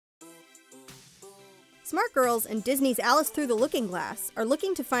Smart Girls and Disney's Alice Through the Looking Glass are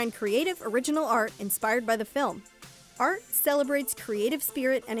looking to find creative, original art inspired by the film. Art celebrates creative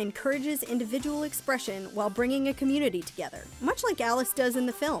spirit and encourages individual expression while bringing a community together, much like Alice does in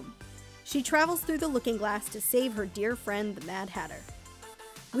the film. She travels through the looking glass to save her dear friend, the Mad Hatter.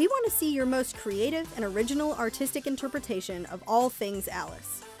 We want to see your most creative and original artistic interpretation of all things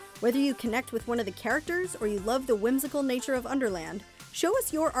Alice. Whether you connect with one of the characters or you love the whimsical nature of Underland, show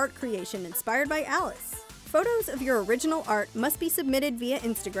us your art creation inspired by Alice. Photos of your original art must be submitted via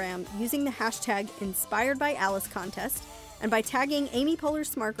Instagram using the hashtag InspiredByAlice contest and by tagging Amy Poehler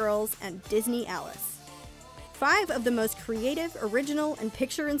Smart Girls and Disney Alice. 5 of the most creative, original, and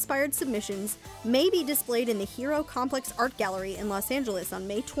picture-inspired submissions may be displayed in the Hero Complex Art Gallery in Los Angeles on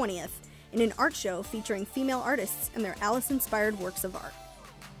May 20th in an art show featuring female artists and their Alice-inspired works of art.